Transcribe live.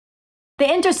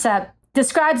The Intercept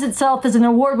describes itself as an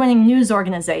award-winning news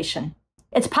organization.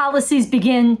 Its policies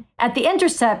begin, at The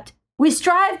Intercept, we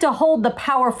strive to hold the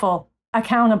powerful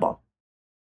accountable.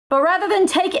 But rather than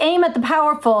take aim at the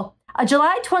powerful, a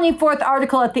July 24th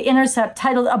article at The Intercept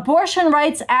titled Abortion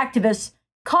Rights Activists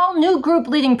Call New Group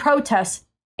Leading Protests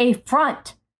a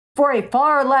Front for a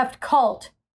Far-Left Cult.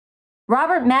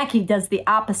 Robert Mackey does the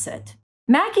opposite.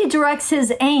 Mackey directs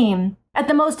his aim at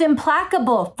the most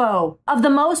implacable foe of the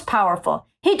most powerful.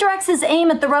 He directs his aim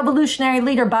at the revolutionary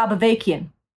leader Bob Avakian.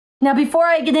 Now, before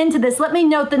I get into this, let me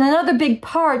note that another big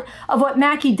part of what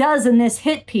Mackey does in this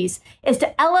hit piece is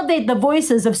to elevate the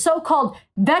voices of so-called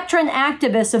veteran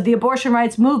activists of the abortion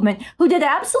rights movement who did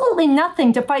absolutely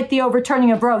nothing to fight the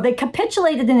overturning of Roe. They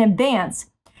capitulated in advance.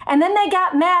 And then they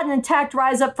got mad and attacked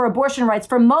Rise Up for Abortion Rights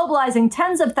for mobilizing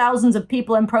tens of thousands of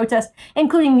people in protest,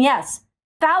 including, yes,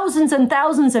 thousands and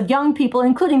thousands of young people,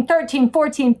 including 13,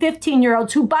 14,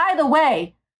 15-year-olds who, by the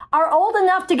way, are old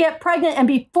enough to get pregnant and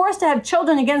be forced to have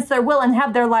children against their will and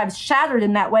have their lives shattered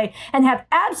in that way and have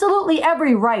absolutely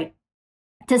every right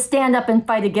to stand up and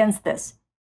fight against this.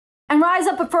 And Rise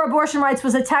Up for Abortion Rights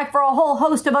was attacked for a whole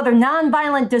host of other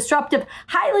nonviolent, disruptive,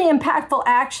 highly impactful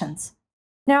actions.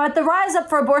 Now, at the Rise Up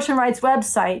for Abortion Rights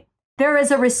website, there is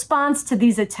a response to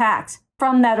these attacks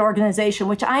from that organization,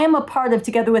 which I am a part of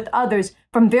together with others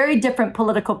from very different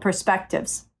political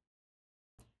perspectives.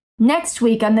 Next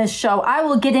week on this show, I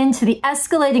will get into the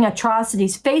escalating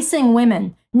atrocities facing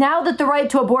women now that the right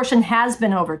to abortion has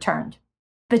been overturned.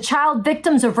 The child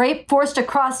victims of rape forced to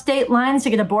cross state lines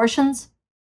to get abortions.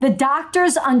 The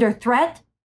doctors under threat.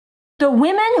 The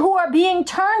women who are being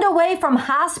turned away from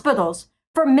hospitals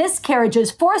for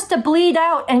miscarriages, forced to bleed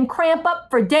out and cramp up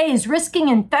for days, risking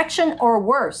infection or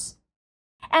worse.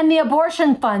 And the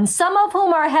abortion funds, some of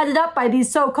whom are headed up by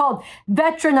these so-called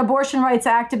veteran abortion rights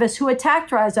activists who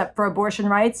attacked Rise Up for Abortion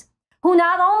Rights, who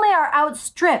not only are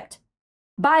outstripped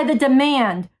by the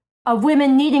demand of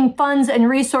women needing funds and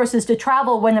resources to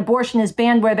travel when abortion is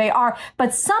banned where they are,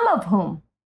 but some of whom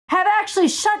have actually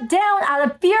shut down out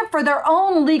of fear for their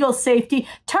own legal safety,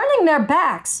 turning their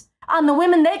backs on the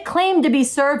women they claim to be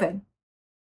serving.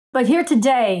 But here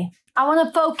today, I want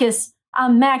to focus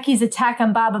on Mackey's attack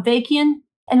on Bob Avakian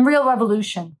and Real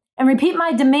Revolution, and repeat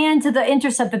my demand to the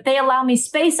Intercept that they allow me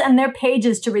space on their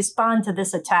pages to respond to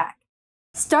this attack.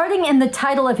 Starting in the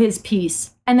title of his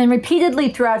piece, and then repeatedly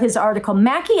throughout his article,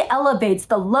 Mackey elevates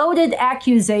the loaded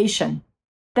accusation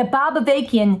that Bob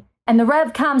Avakian and the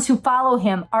RevComs who follow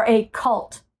him are a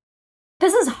cult.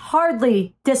 This is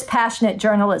hardly dispassionate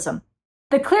journalism.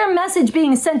 The clear message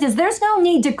being sent is there's no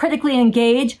need to critically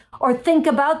engage or think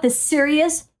about the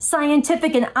serious,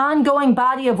 scientific, and ongoing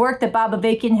body of work that Bob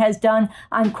Avakian has done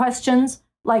on questions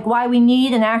like why we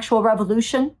need an actual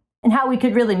revolution and how we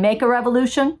could really make a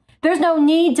revolution. There's no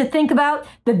need to think about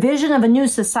the vision of a new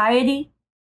society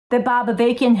that Bob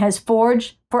Avakian has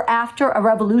forged for after a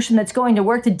revolution that's going to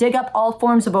work to dig up all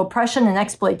forms of oppression and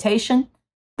exploitation.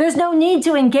 There's no need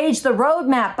to engage the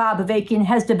roadmap Bob Avakian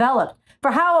has developed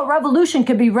for how a revolution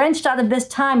could be wrenched out of this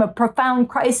time of profound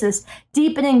crisis,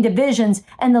 deepening divisions,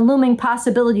 and the looming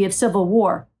possibility of civil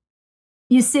war.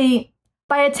 You see,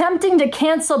 by attempting to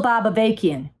cancel Bob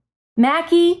Avakian,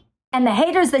 Mackey and the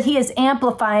haters that he is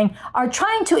amplifying are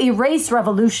trying to erase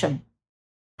revolution.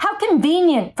 How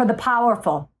convenient for the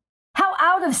powerful. How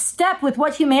out of step with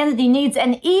what humanity needs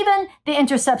and even the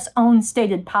Intercept's own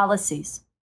stated policies.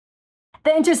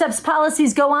 The Intercept's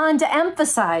policies go on to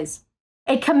emphasize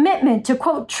a commitment to,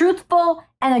 quote, truthful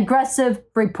and aggressive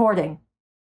reporting.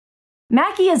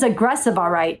 Mackey is aggressive, all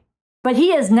right, but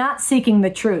he is not seeking the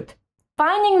truth.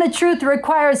 Finding the truth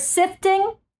requires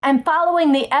sifting and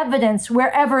following the evidence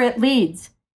wherever it leads.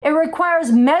 It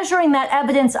requires measuring that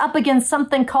evidence up against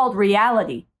something called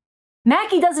reality.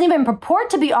 Mackey doesn't even purport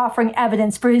to be offering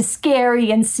evidence for his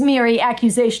scary and smeary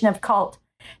accusation of cult.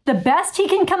 The best he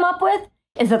can come up with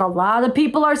is that a lot of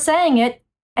people are saying it,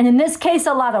 and in this case,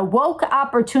 a lot of woke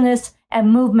opportunists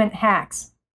and movement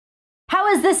hacks. How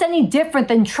is this any different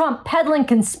than Trump peddling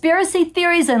conspiracy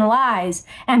theories and lies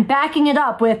and backing it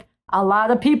up with, a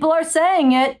lot of people are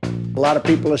saying it? A lot of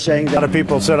people are saying that. A lot of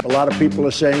people said. A lot of people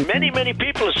are saying. Many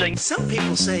people are saying. Some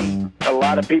people say. A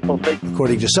lot of people think.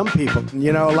 According to some people.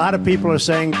 You know, a lot of people are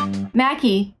saying.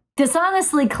 Mackey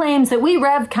dishonestly claims that we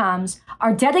RevComs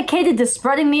are dedicated to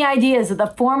spreading the ideas of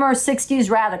the former 60s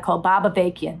radical Bob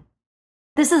Avakian.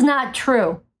 This is not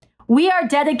true. We are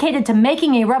dedicated to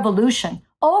making a revolution,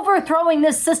 overthrowing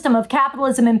this system of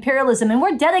capitalism, imperialism, and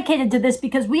we're dedicated to this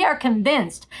because we are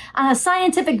convinced on a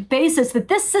scientific basis that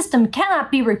this system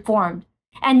cannot be reformed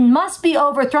and must be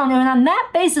overthrown. And on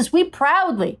that basis, we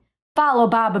proudly follow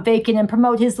Bob Avakian and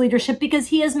promote his leadership because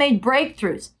he has made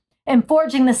breakthroughs in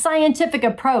forging the scientific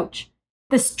approach,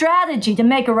 the strategy to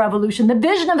make a revolution, the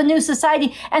vision of a new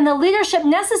society, and the leadership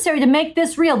necessary to make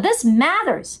this real. This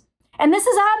matters. And this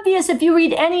is obvious if you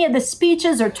read any of the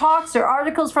speeches or talks or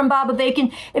articles from Bob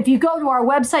Avakian. If you go to our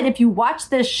website, if you watch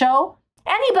this show,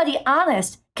 anybody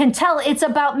honest can tell it's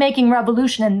about making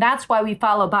revolution, and that's why we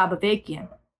follow Bob Avakian.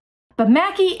 But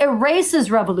Mackey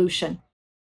erases revolution.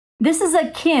 This is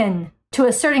akin to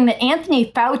asserting that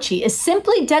Anthony Fauci is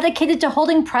simply dedicated to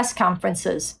holding press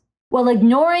conferences, while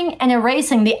ignoring and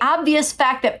erasing the obvious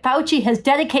fact that Fauci has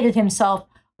dedicated himself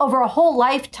over a whole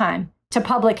lifetime to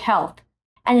public health.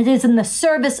 And it is in the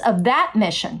service of that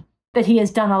mission that he has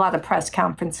done a lot of press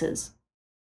conferences.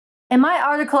 In my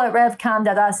article at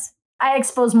revcom.us, I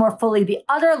expose more fully the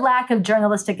utter lack of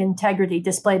journalistic integrity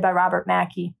displayed by Robert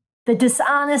Mackey, the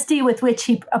dishonesty with which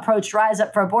he approached Rise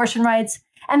Up for abortion rights,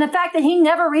 and the fact that he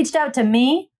never reached out to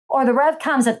me or the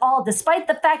Revcoms at all, despite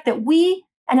the fact that we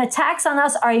and attacks on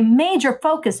us are a major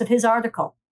focus of his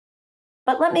article.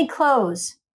 But let me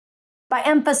close by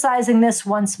emphasizing this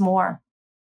once more.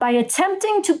 By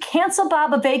attempting to cancel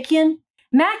Bob Avakian,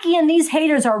 Mackey and these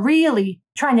haters are really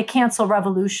trying to cancel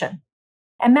revolution.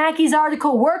 And Mackey's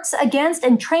article works against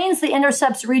and trains the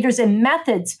Intercept's readers in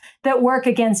methods that work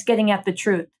against getting at the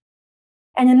truth.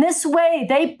 And in this way,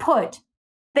 they put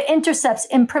the Intercept's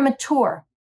imprimatur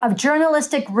of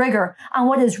journalistic rigor on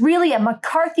what is really a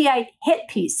McCarthyite hit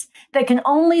piece that can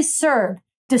only serve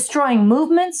destroying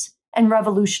movements and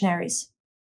revolutionaries.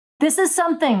 This is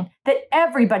something that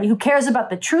everybody who cares about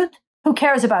the truth, who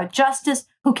cares about justice,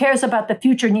 who cares about the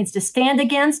future needs to stand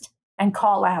against and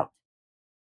call out.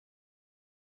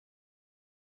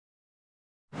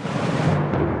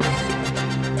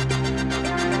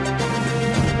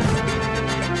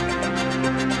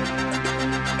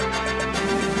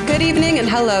 Good evening and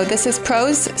hello. This is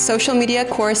Prose, social media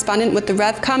correspondent with the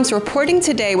Revcoms, reporting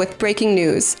today with breaking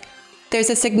news. There's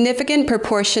a significant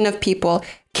proportion of people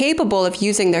capable of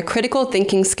using their critical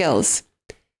thinking skills.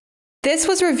 This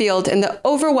was revealed in the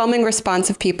overwhelming response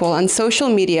of people on social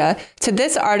media to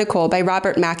this article by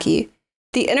Robert Mackey.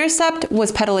 The Intercept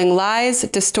was peddling lies,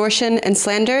 distortion, and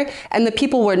slander, and the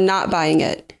people were not buying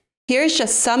it. Here's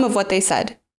just some of what they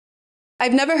said.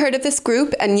 I've never heard of this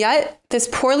group, and yet this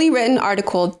poorly written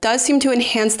article does seem to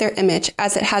enhance their image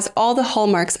as it has all the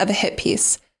hallmarks of a hit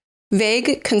piece.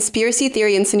 Vague conspiracy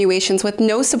theory insinuations with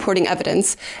no supporting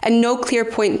evidence and no clear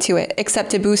point to it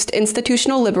except to boost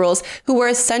institutional liberals who were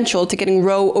essential to getting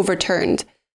Roe overturned.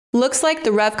 Looks like the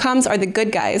Revcoms are the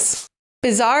good guys.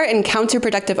 Bizarre and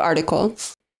counterproductive article.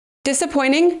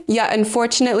 Disappointing, yet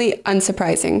unfortunately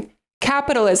unsurprising.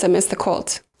 Capitalism is the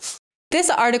cult. This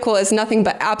article is nothing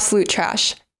but absolute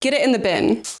trash. Get it in the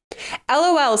bin.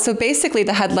 LOL, so basically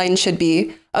the headline should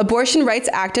be, abortion rights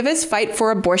activists fight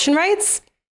for abortion rights?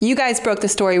 You guys broke the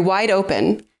story wide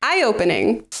open.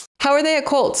 Eye-opening. How are they a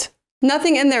cult?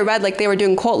 Nothing in there read like they were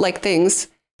doing cult-like things.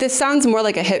 This sounds more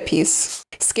like a hit piece.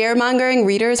 Scaremongering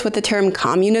readers with the term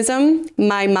communism?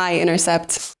 My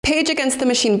Intercept. Page Against the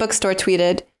Machine bookstore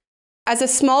tweeted, as a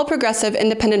small progressive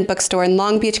independent bookstore in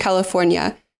Long Beach,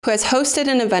 California, who has hosted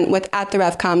an event with At the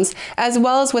Revcoms, as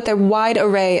well as with a wide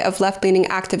array of left-leaning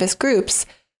activist groups,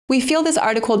 we feel this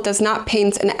article does not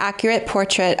paint an accurate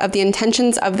portrait of the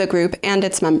intentions of the group and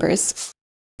its members.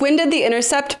 When did the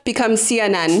Intercept become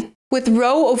CNN? With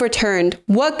Roe overturned,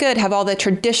 what good have all the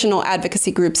traditional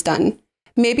advocacy groups done?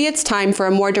 Maybe it's time for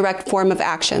a more direct form of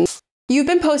action. You've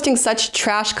been posting such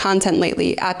trash content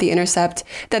lately at The Intercept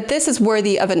that this is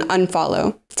worthy of an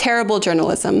unfollow. Terrible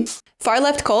journalism.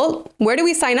 Far-left cult? Where do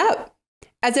we sign up?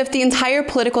 As if the entire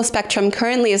political spectrum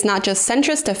currently is not just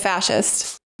centrist to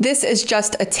fascist. This is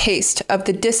just a taste of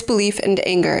the disbelief and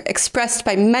anger expressed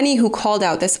by many who called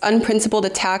out this unprincipled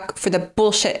attack for the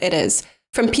bullshit it is,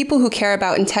 from people who care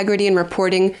about integrity in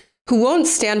reporting, who won't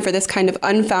stand for this kind of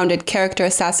unfounded character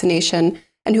assassination,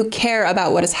 and who care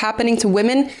about what is happening to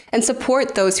women and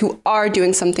support those who are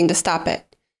doing something to stop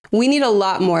it. We need a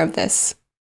lot more of this.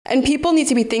 And people need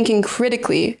to be thinking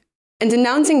critically and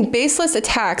denouncing baseless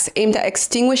attacks aimed at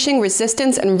extinguishing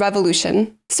resistance and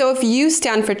revolution. So if you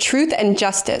stand for truth and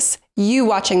justice, you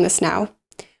watching this now,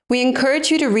 we encourage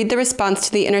you to read the response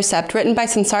to The Intercept written by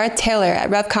Sunsara Taylor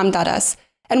at revcom.us,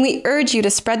 and we urge you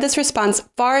to spread this response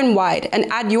far and wide and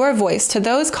add your voice to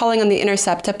those calling on The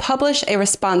Intercept to publish a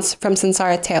response from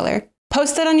Sunsara Taylor.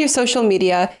 Post it on your social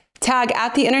media, tag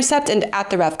at The Intercept and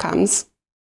at the Revcoms.